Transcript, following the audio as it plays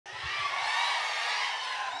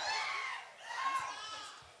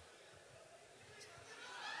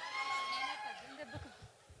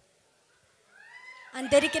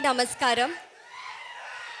Andariki namaskaram.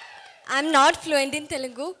 I'm not fluent in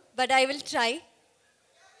Telugu, but I will try.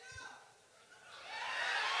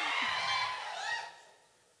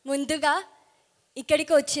 ముందుగా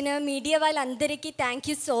ఇక్కడికి వచ్చిన media వాళ్ళందరికీ థ్యాంక్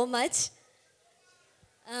యూ సో మచ్.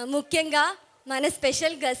 ముఖ్యంగా మన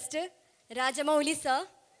special guest Rajamouli sir,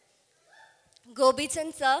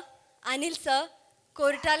 Gopichand sir, Anil sir,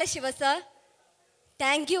 Koratala Shiva sir,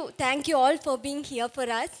 thank you all for being here for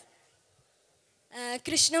us.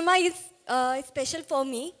 Krishnamma is special for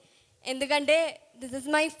me ఎందుకంటే this is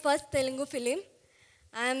my first Telugu film.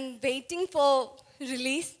 I am waiting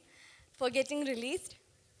for getting released.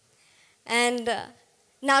 And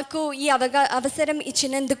నాకు ఈ అవసరం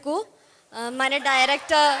ఇచ్చినందుకు మన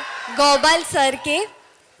director Gopal సార్కి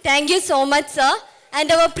thank you so much sir.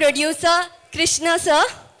 And hour producer Krishna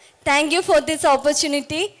sir, thank you for this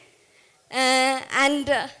opportunity.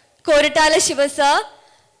 And Koratala Shiva sir,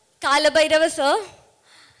 Kalabhairava sir,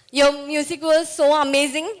 your music was so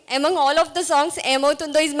amazing. Among all of the songs,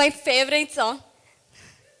 Emothundo is my favorite song.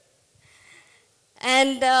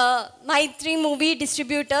 And my 3 movie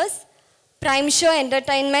distributors, Prime Show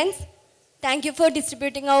Entertainments, thank you for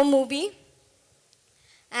distributing our movie.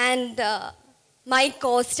 And my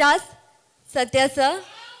co-stars, Satya sir,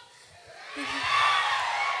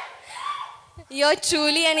 you're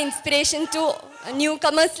truly an inspiration to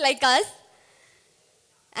newcomers like us.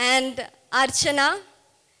 And Archana,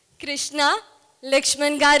 Krishna,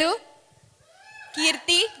 Lakshman Garu,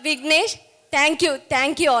 Kirti, Vignesh, thank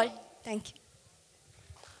you all. Thank you.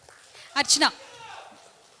 Archana.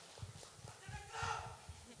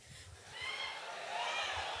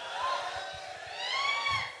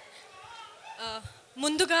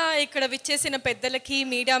 ముందుగా ఇక్కడ విచ్చేసిన పెద్దలకి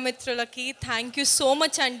media మిత్రులకి thank you so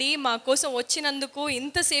much అండి, మా కోసం వచ్చినందుకు,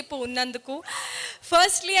 ఇంతసేపు ఉన్నందుకు.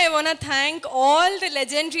 Firstly I want thank all the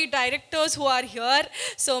legendary directors who are here.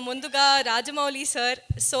 So ముందుగా రాజమౌళి సార్.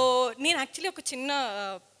 సో నేను యాక్చువల్లీ ఒక చిన్న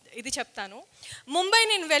ఇది చెప్తాను. ముంబై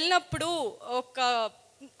నేను వెళ్ళినప్పుడు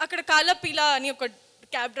అక్కడ కాలపీలా అని ఒక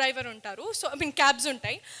క్యాబ్ డ్రైవర్ ఉంటారు. సో క్యాబ్స్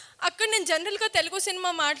ఉంటాయి అక్కడ. నేను జనరల్గా తెలుగు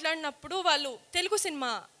సినిమా మాట్లాడినప్పుడు వాళ్ళు తెలుగు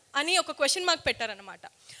సినిమా అని ఒక క్వశ్చన్ మార్క్ పెట్టారనమాట.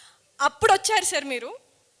 అప్పుడు వచ్చారు సార్ మీరు.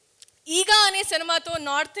 ఈగా అనే సినిమాతో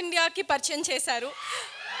నార్త్ ఇండియాకి పరిచయం చేశారు,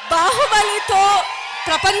 బాహుబలితో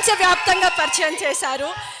ప్రపంచవ్యాప్తంగా పరిచయం చేశారు,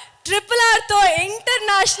 RRRతో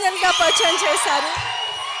ఇంటర్నేషనల్గా పరిచయం చేశారు,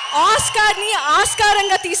 ఆస్కార్ని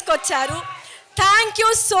ఆస్కారంగా తీసుకొచ్చారు. Thank you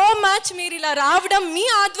so much. మీరు ఇలా రావడం, మీ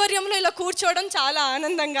ఆధ్వర్యంలో ఇలా కూర్చోవడం చాలా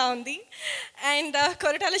ఆనందంగా ఉంది. అండ్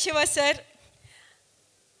కొరటాల శివ సార్,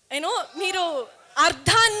 మీరు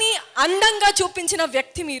అర్థాన్ని అందంగా చూపించిన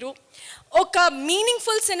వ్యక్తి. మీరు ఒక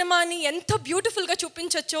మీనింగ్ఫుల్ సినిమాని ఎంత బ్యూటిఫుల్గా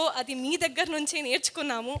చూపించవచ్చో అది మీ దగ్గర నుంచి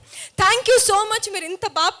నేర్చుకున్నాము. Thank you so much. మీరు ఇంత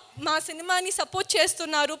బాగా మా సినిమాని సపోర్ట్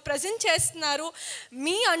చేస్తున్నారు, ప్రజెంట్ చేస్తున్నారు.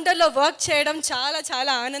 మీ అండర్లో వర్క్ చేయడం చాలా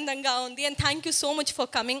చాలా ఆనందంగా ఉంది. And thank you so much for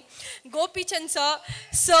coming. Gopichand sir,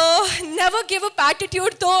 so never give up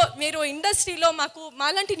యాటిట్యూడ్తో మీరు ఇండస్ట్రీలో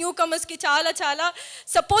మాలాంటి న్యూ కమర్స్కి చాలా చాలా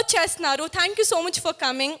సపోర్ట్ చేస్తున్నారు. Thank you so much for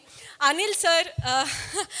coming. Anil sir,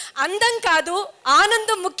 అందం కాదు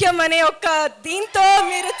ఆనందం ముఖ్యం అనే ఒక దీంతో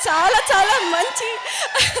మీరు చాలా చాలా మంచి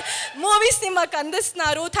మూవీస్ని మాకు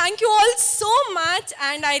అందిస్తున్నారు. Thank you all so much.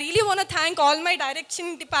 And I really want thank all my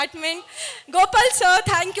direction department. Gopal sir,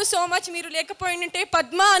 thank you so much. మీరు లేకపోయింటే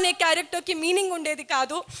పద్మ అనే క్యారెక్టర్కి మీనింగ్ ఉండేది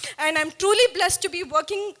కాదు. And I'm truly blessed to be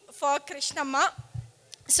working for Krishnamma.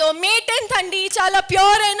 So May 10th అండి, చాలా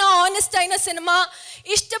pure అయిన honest అయిన cinema,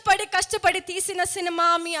 ఇష్టపడి కష్టపడి తీసిన సినిమా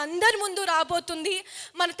మీ అందరి ముందు రాబోతుంది.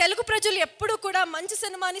 మన తెలుగు ప్రజలు ఎప్పుడు కూడా మంచి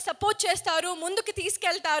సినిమాని సపోర్ట్ చేస్తారు, ముందుకు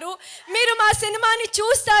తీసుకెళ్తారు. మీరు మా సినిమాని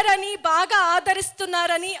చూస్తారని, బాగా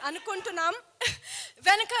ఆదరిస్తున్నారని అనుకుంటున్నాం.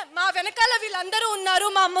 మా వెనకాల వీళ్ళందరూ ఉన్నారు,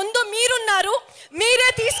 మా ముందు మీరున్నారు, మీరే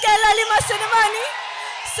తీసుకెళ్ళాలి మా సినిమాని.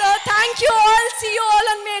 So thank you all. See you all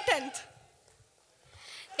on May 10th.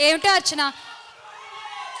 ఏమిటో అర్చన,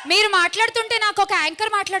 మీరు మాట్లాడుతుంటే నాకు ఒక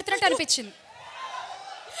యాంకర్ మాట్లాడుతున్నట్టు అనిపించింది.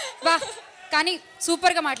 వా, కానీ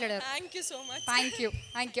సూపర్గా మాట్లాడారు. Thank you so much.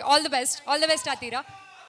 Thank you. All the best. Athira.